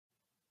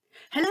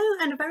Hello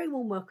and a very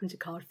warm welcome to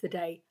Card of the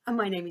Day, and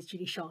my name is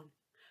Julie-Sian.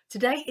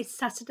 Today is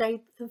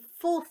Saturday the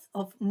 4th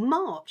of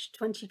March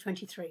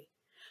 2023,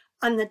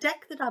 and the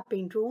deck that I've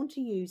been drawn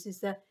to use is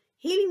the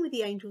Healing with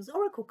the Angels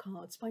Oracle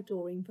cards by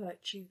Doreen.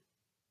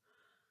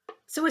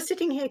 So we're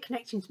sitting here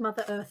connecting to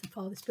Mother Earth and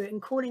Father Spirit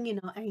and calling in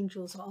our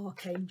angels, our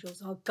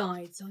archangels, our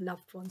guides, our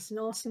loved ones, and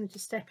asking them to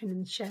step in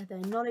and share their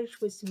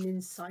knowledge, wisdom and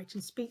insight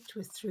and speak to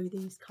us through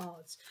these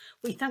cards.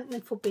 We thank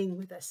them for being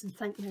with us and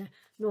thank their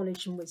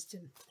knowledge and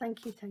wisdom.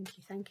 Thank you, thank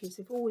you, thank you.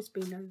 They've always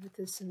been there with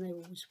us and they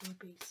always will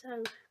be.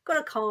 So got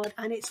a card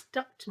and it's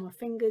stuck to my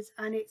fingers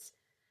and it's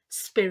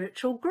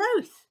spiritual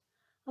growth.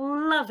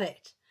 Love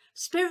it.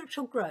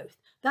 Spiritual growth.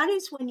 That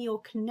is when you're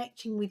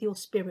connecting with your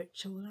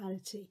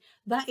spirituality.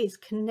 That is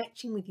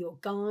connecting with your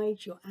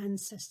guides, your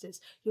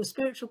ancestors. Your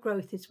spiritual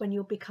growth is when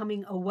you're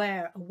becoming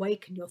aware,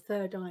 awaken your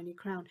third eye in your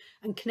crown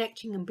and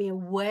connecting and be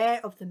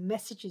aware of the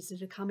messages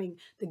that are coming,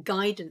 the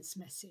guidance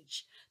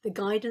message, the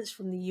guidance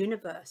from the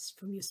universe,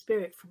 from your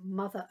spirit, from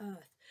Mother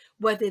Earth.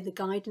 Whether the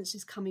guidance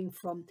is coming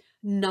from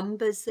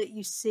numbers that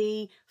you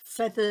see,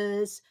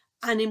 feathers,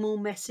 animal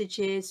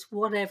messages,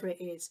 whatever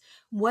it is,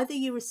 whether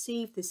you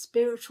receive the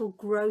spiritual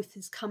growth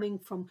is coming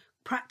from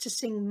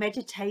practicing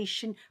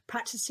meditation,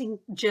 practicing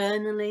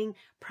journaling,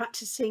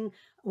 practicing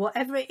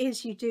whatever it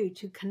is you do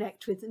to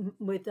connect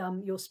with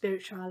your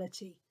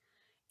spirituality.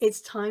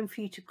 It's time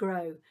for you to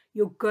grow.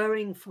 You're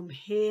going from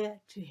here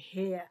to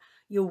here.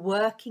 You're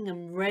working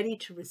and ready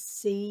to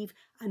receive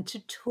and to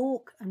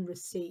talk and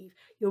receive.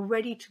 You're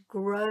ready to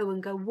grow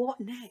and go, what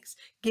next?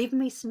 Give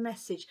me some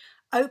message.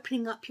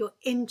 Opening up your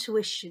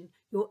intuition,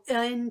 your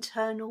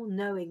internal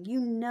knowing.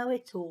 You know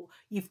it all.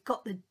 You've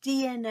got the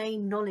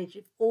DNA knowledge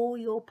of all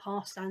your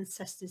past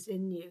ancestors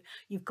in you.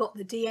 You've got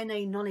the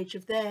DNA knowledge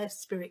of their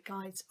spirit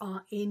guides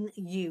are in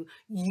you.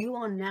 You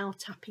are now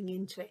tapping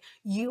into it.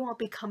 You are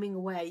becoming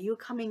aware. You're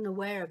becoming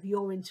aware of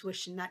your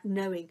intuition, that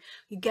knowing.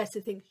 You get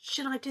to think,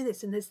 should I do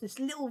this? And there's this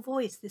little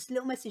voice, this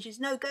little message is,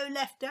 no, go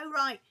left, go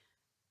right.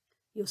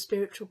 Your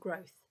spiritual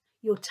growth.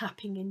 You're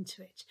tapping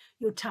into it.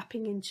 You're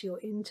tapping into your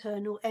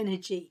internal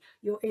energy,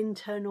 your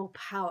internal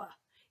power,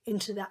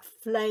 into that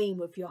flame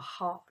of your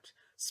heart,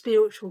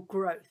 spiritual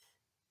growth.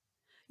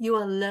 You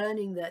are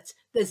learning that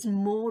there's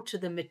more to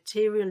the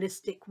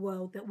materialistic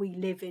world that we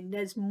live in.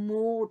 There's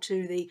more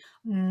to the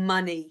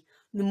money,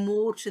 the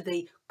more to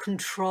the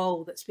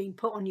control that's being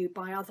put on you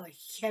by other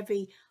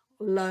heavy,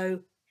 low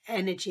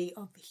energy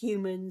of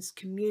humans,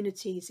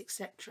 communities,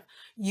 etc.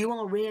 You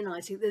are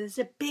realizing that there's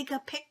a bigger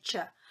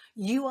picture.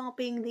 You are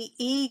being the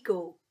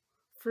eagle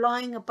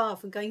flying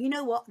above and going, you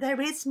know what, there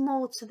is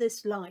more to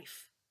this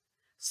life.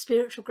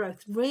 Spiritual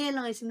growth,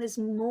 realizing there's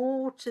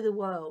more to the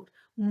world,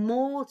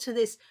 more to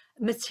this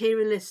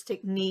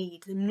materialistic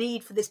need, the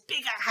need for this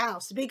bigger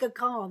house, the bigger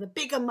car, the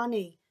bigger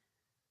money.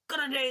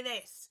 Gotta do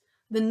this.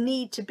 The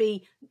need to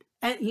be,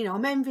 you know,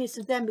 I'm envious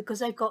of them because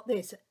they've got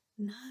this.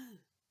 No.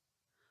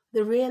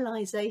 The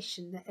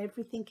realization that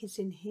everything is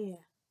in here.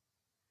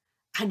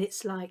 And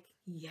it's like,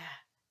 yeah,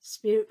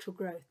 spiritual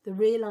growth. The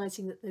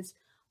realizing that there's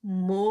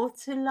more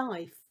to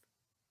life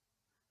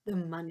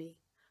than money.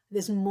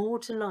 There's more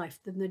to life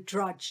than the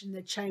drudge and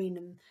the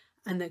chain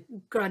and the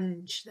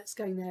grunge that's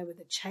going there with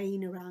a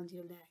chain around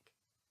your neck.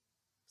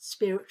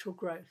 Spiritual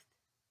growth.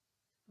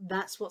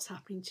 That's what's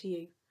happening to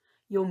you.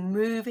 You're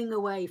moving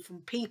away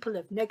from people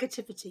of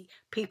negativity,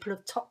 people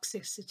of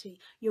toxicity.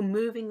 You're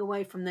moving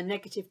away from the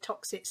negative,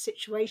 toxic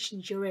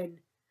situations you're in.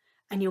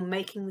 And you're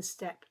making the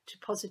step to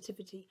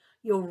positivity.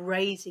 You're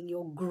raising,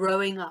 you're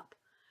growing up.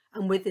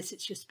 And with this,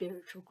 it's your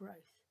spiritual growth.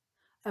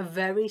 A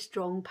very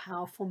strong,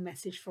 powerful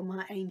message from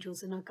our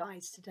angels and our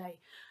guides today.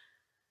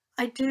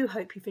 I do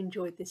hope you've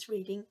enjoyed this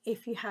reading.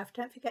 If you have,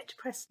 don't forget to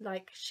press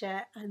like,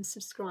 share and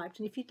subscribe.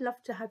 And if you'd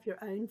love to have your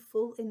own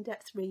full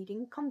in-depth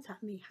reading,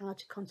 contact me. How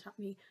to contact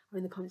me are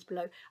in the comments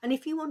below. And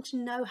if you want to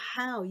know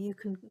how you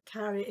can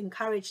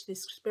encourage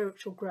this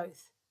spiritual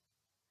growth,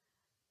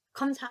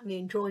 contact me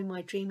and join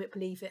my Dream It,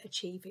 Believe It,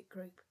 Achieve It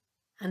group.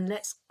 And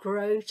let's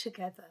grow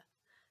together.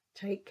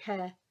 Take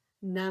care.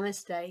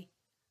 Namaste.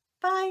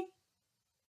 Bye.